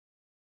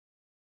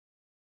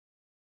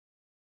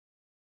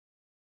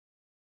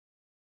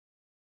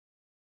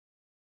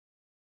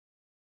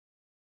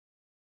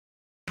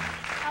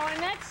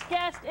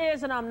guest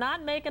is, and I'm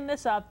not making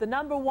this up, the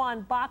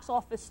 #1 box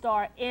office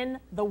star in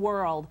the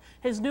world.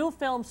 His new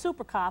film,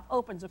 Super Cop,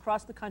 opens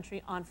across the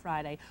country on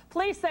Friday.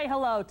 Please say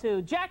hello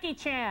to Jackie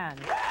Chan.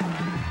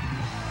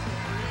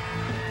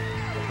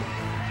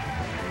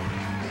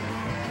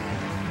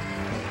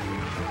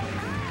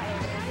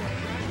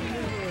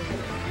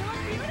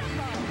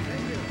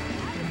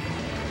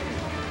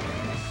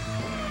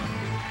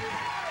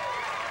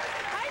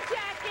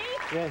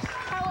 Yes.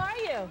 How are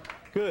you?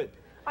 Good.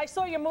 I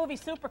saw your movie,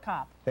 Super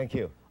Cop. Thank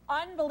you.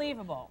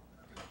 Unbelievable.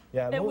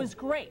 Yeah. It was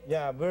great.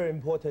 Yeah, very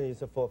important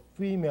is for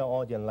female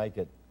audience like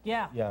it.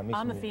 Yeah. Yeah,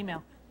 I'm a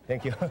female.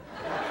 Thank you.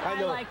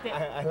 I liked it.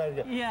 I liked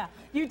it. Yeah.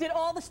 You did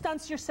all the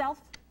stunts yourself?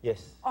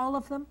 Yes. All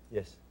of them?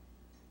 Yes.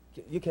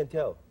 You can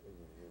tell.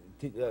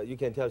 You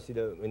can tell. See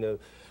the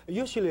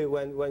usually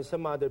when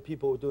some other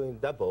people doing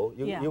double,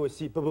 you will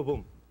see boom boom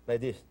boom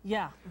like this.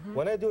 Yeah.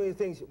 When I doing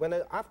things,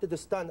 after the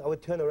stunt, I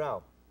would turn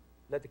around.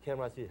 Let the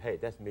camera see, hey,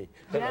 that's me.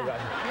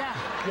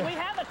 Yeah. We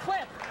have a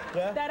clip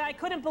that I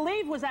couldn't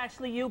believe was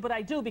actually you, but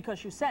I do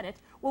because you said it.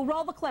 We'll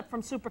roll the clip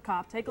from Super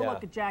Cop. Take a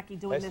look at Jackie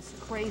doing this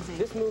crazy.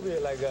 This movie,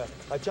 like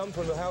I jumped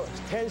from the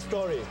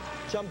 10-story,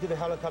 jumped to the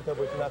helicopter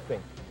with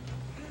nothing,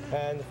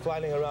 and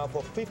flying around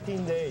for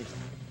 15 days.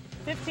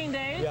 15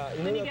 days? Yeah.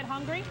 Then you get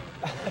hungry?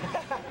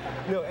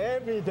 No,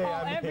 every day.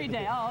 Oh, every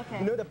day. Oh, okay.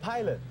 You know the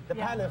pilot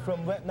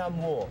from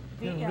Vietnam War.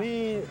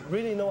 He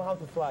really know how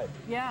to fly.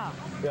 Yeah.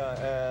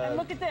 Yeah. And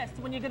look at this.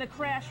 When you're going to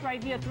crash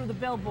right here through the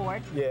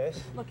billboard.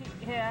 Yes. Look at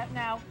here.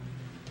 Now,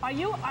 do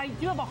you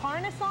have a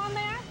harness on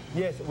there?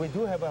 Yes, we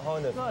do have a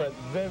harness, Good. but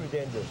very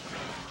dangerous.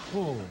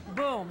 Boom.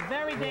 Boom.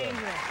 Very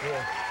dangerous.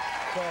 Yeah.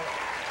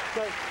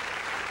 But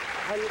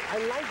I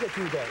like to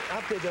do that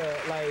after the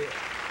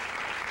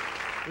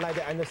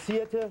in the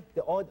theater,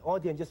 the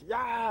audience just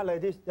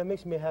like this. That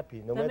makes me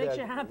happy. That makes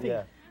you happy.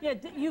 Yeah. Yeah.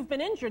 You've been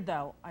injured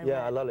though. I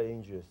read. A lot of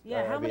injuries.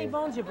 Yeah. How many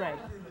bones you break?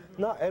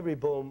 Not every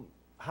bone.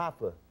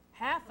 Half.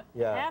 Half.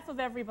 Yeah. Half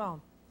of every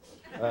bone.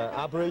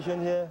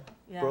 Operation here.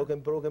 Yeah.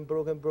 Broken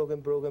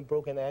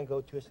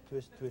ankle. Twist.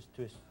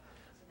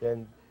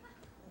 Then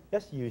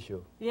that's the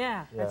usual.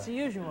 Yeah. That's the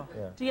usual.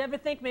 Yeah. Do you ever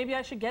think maybe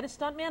I should get a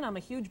stuntman? I'm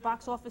a huge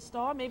box office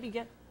star. Maybe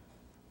get.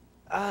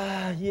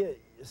 Yeah.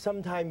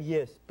 Sometimes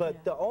yes,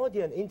 but the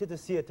audience into the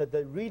theater,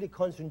 they really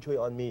concentrate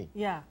on me.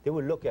 Yeah. They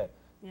will look at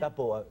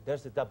double,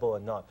 there's a double or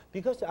not.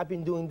 Because I've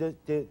been doing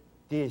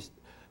this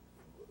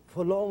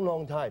for a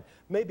long time.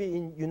 Maybe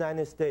in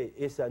United States,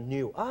 it's a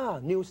new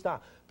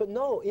star. But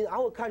no, in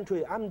our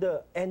country, I'm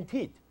the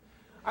antique.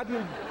 I've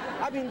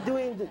been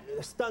doing the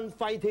stunt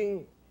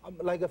fighting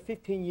like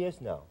 15 years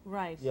now.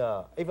 Right.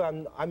 Yeah. If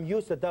I'm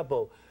used to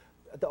double,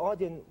 the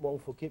audience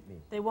won't forgive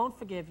me. They won't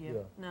forgive you.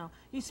 Yeah. No.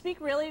 You speak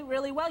really,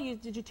 really well.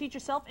 Did you teach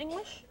yourself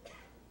English?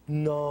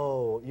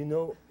 No. You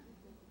know,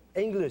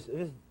 English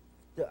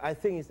I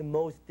think it's the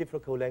most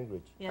difficult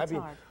language. Yeah, it's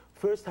hard.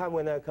 First time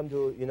when I come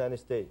to United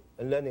States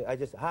and learning, I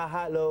just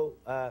hello,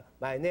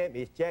 my name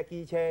is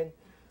Jackie Chan.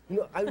 You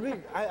know,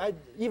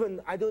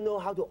 I don't know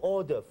how to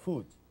order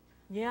food.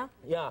 Yeah.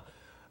 Yeah,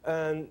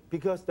 and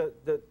because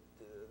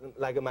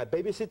like my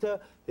babysitter,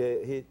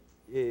 he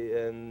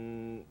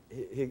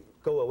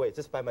go away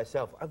just by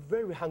myself. I'm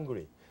very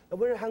hungry.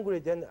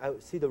 Then I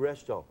see the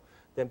restaurant.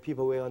 Then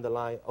people wait on the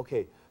line.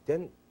 Okay,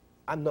 then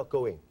I'm not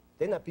going.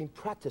 Then I've been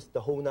practiced the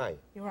whole night.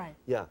 You're right.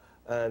 Yeah,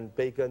 and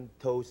bacon,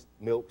 toast,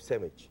 milk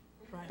sandwich.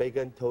 Right.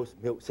 Bacon, toast,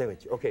 milk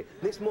sandwich. Okay,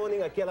 next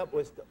morning I get up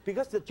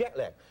because the jet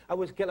lag. I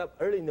was get up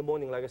early in the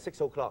morning, like at 6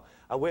 o'clock.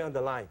 I wait on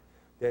the line.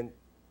 Then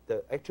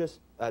the actress,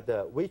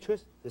 the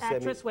waitress,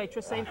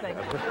 waitress, same thing.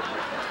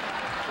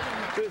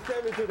 She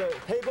sent me to the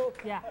table.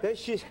 Yeah. Then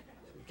she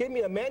gave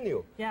me a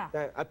menu.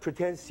 Yeah. I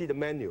pretend to see the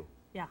menu.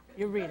 Yeah,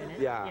 you're reading it.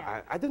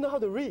 Yeah. I don't know how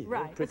to read.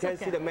 Right. Pretend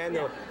to see the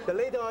menu. Yeah. Then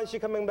later on, she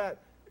coming back.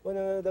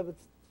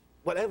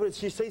 Whatever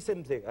she say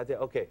something, I said,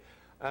 okay.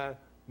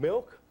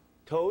 Milk,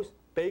 toast,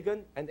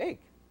 bacon, and egg.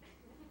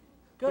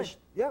 Good.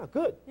 Yeah,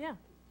 good. Yeah.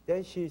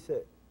 Then she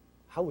said,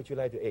 how would you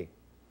like the egg?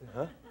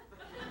 Huh?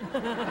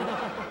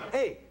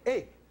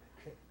 Egg.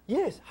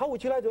 Yes, how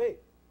would you like the egg?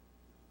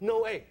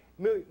 No egg.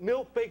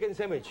 Milk, bacon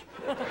sandwich.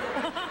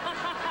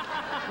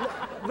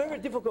 Very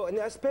difficult, and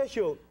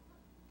especially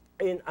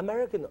in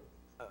American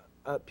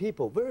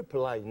people, very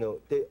polite. You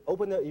know, they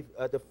open the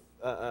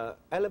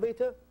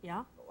elevator.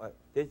 Yeah.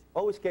 They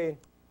always get in.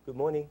 Good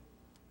morning.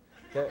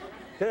 Then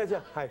I say,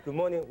 hi, good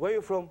morning. Where are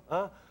you from?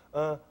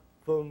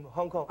 From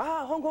Hong Kong.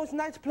 Hong Kong's a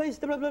nice place.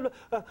 Blah, blah,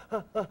 blah.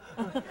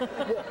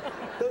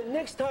 The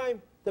next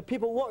time the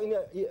people walk in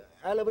the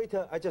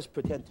elevator, I just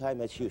pretend to tie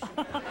my shoes.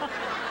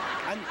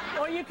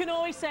 Or you can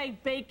always say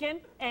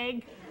bacon,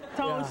 egg,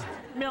 toast,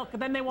 milk,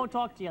 and then they won't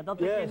talk to you. They'll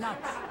think you're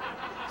nuts.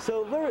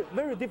 So very,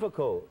 very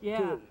difficult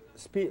to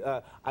speak.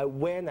 I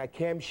went, I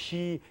came,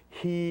 she,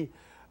 he,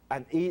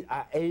 and eat,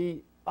 I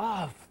ate.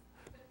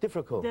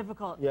 Difficult.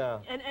 Difficult. Yeah.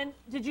 And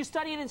did you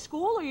study it in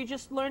school, or you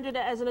just learned it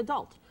as an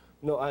adult?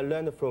 No, I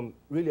learned it from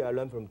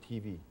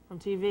TV. From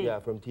TV? Yeah,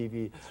 from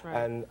TV. That's right.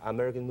 And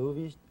American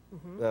movies,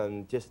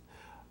 and just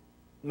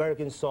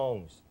American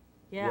songs.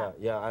 Yeah.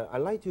 I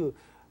like to,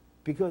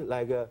 because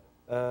like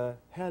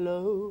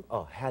hello,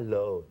 oh,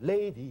 hello,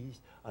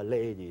 ladies,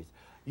 ladies.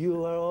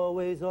 You are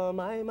always on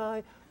my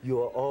mind.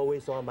 You are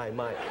always on my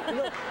mind. You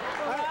know,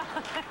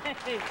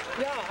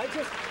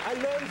 I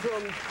learned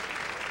from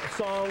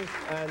songs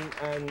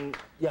and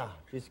yeah.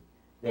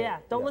 Yeah,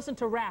 don't listen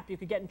to rap. You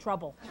could get in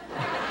trouble.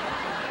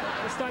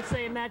 You start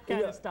saying that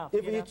kind of stuff.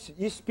 If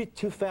you speak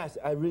too fast,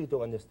 I really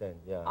don't understand.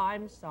 Yeah.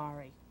 I'm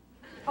sorry.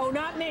 Oh,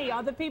 not me.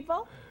 Other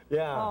people?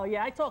 Yeah. Oh,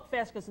 yeah. I talk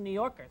fast because New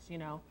Yorkers, you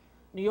know.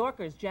 New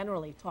Yorkers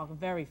generally talk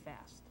very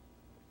fast.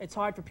 It's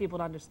hard for people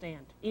to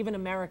understand, even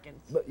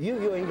Americans. But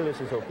your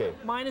English is okay.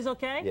 Mine is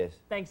okay? Yes.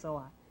 Thanks a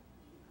lot.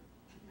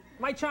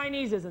 My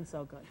Chinese isn't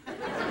so good.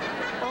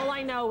 All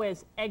I know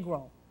is egg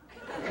roll.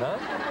 Huh?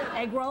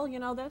 Egg roll, you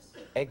know this?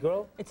 Egg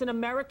roll? It's an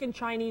American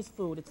Chinese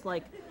food. It's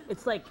like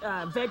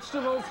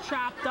vegetables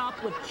chopped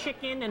up with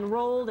chicken and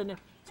rolled, and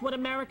it's what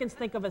Americans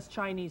think of as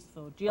Chinese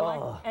food. Do you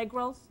like egg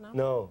rolls? No?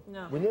 No.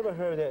 No. We never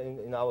heard that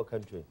in our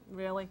country.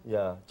 Really?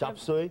 Yeah. Chop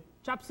suey?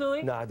 Chop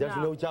suey? Nah, there's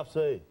no chop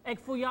suey.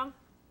 Egg foo young?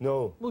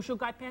 No. Mushu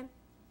gai pan?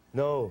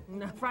 No.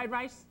 No. Fried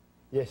rice?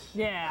 Yes.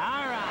 Yeah,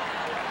 all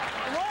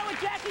right. More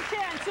with Jackie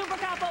Chan. Super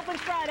Cop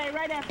opens Friday,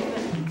 right after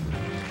this.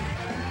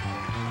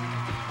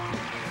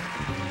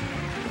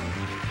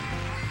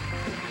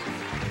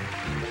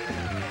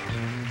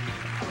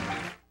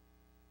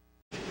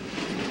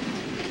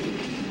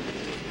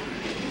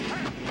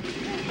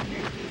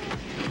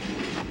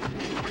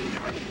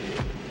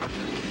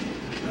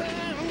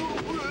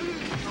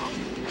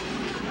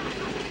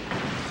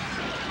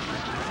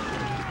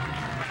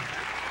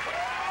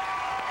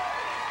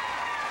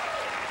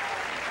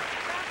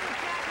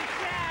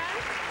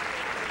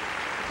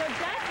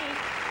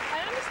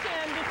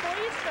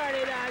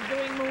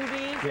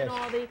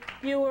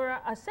 You were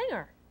a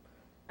singer,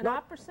 an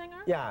opera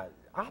singer? Yeah,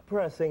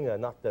 opera singer,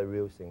 not the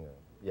real singer.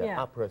 Yeah,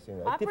 opera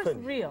singer. Opera's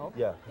different. Real.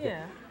 Yeah.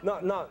 Yeah.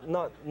 Not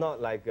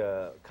like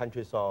a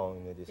country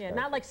song. This yeah, kind.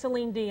 Not like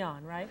Celine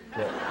Dion, right?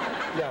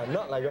 Yeah, yeah,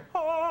 not like a.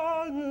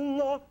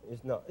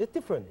 It's not. It's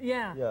different.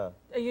 Yeah. Yeah.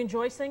 You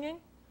enjoy singing?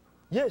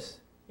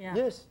 Yes. Yeah.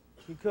 Yes,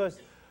 because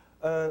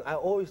I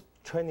always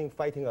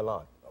fighting a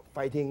lot,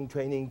 fighting,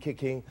 training,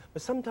 kicking.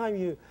 But sometimes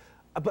you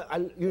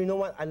know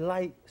what? I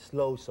like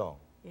slow song.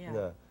 Yeah. You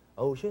know,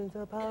 oceans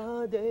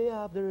apart day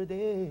after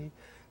day.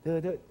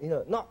 You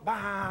know, not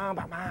ba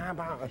ba ba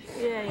ba.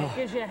 Yeah, it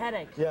gives you a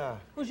headache. Yeah.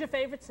 Who's your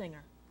favorite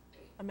singer?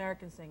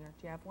 American singer.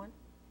 Do you have one?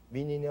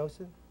 Willie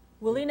Nelson.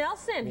 Willie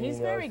Nelson. He's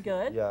very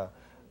good. Yeah.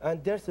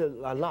 And there's a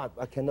lot.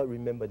 I cannot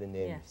remember the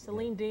names. Yeah.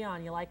 Celine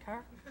Dion. You like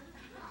her?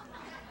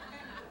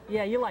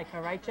 Yeah, you like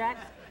her, right, Jack?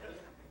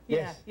 Yeah,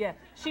 Yes. Yeah.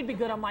 She'd be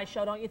good on my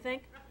show, don't you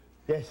think?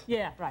 Yes.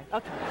 Yeah, right.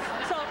 Okay.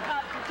 So,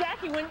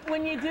 Jackie,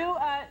 when you do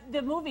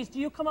the movies, do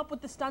you come up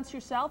with the stunts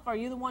yourself? Are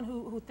you the one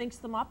who thinks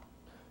them up?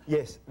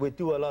 Yes, we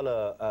do a lot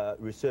of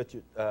research,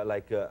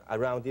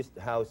 around this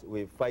house.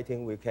 We're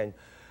fighting. We can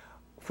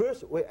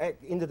first we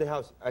into the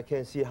house. I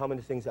can see how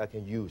many things I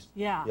can use.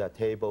 Yeah. Yeah,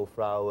 table,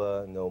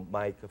 flower,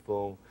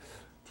 microphone,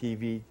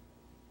 TV,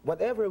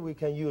 whatever we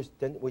can use.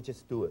 Then we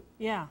just do it.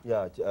 Yeah.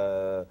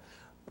 Yeah.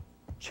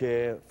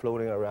 Chair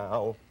floating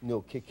around.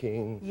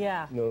 Kicking.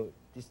 Yeah.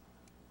 This.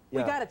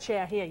 We Yeah. got a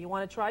chair here. You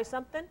want to try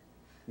something?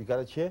 You got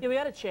a chair? Yeah, we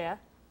got a chair.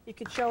 You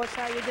could show us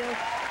how you do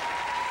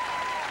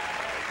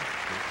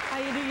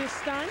your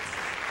stunts?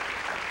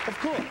 Of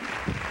course.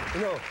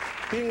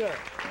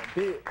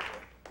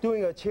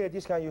 Doing a chair,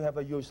 this kind you have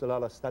to use a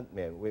lot of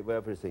stuntmen with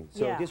everything.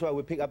 So Yeah. this is why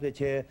we pick up the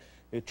chair,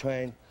 we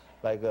train,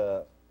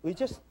 we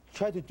just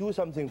try to do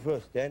something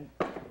first, then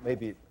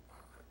maybe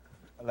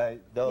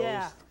like those.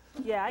 Yeah.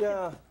 Yeah,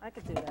 Yeah. I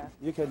could do that.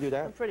 You can do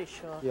that? I'm pretty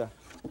sure. Yeah.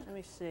 Let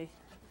me see.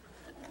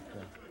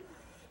 Yeah.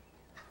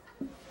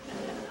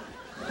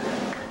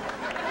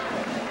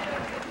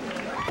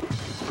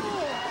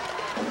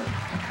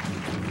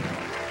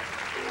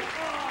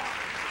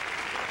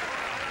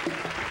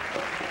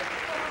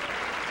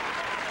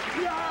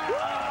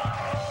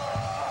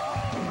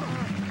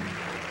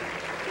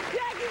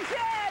 Jackie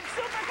Chan,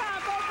 Super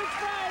Cop opens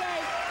Friday.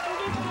 We'll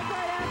be back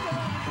right after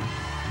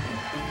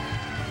that.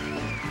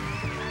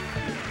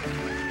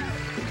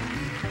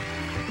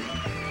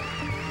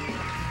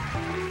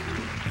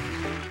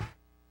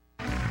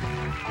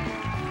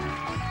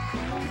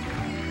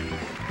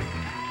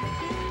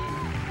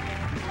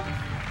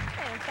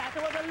 And back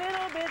it was a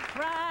little bit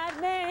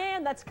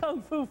frightening. That's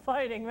Kung Fu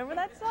Fighting. Remember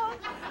that song?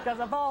 Because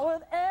I fought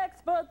with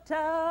expert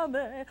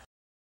timing.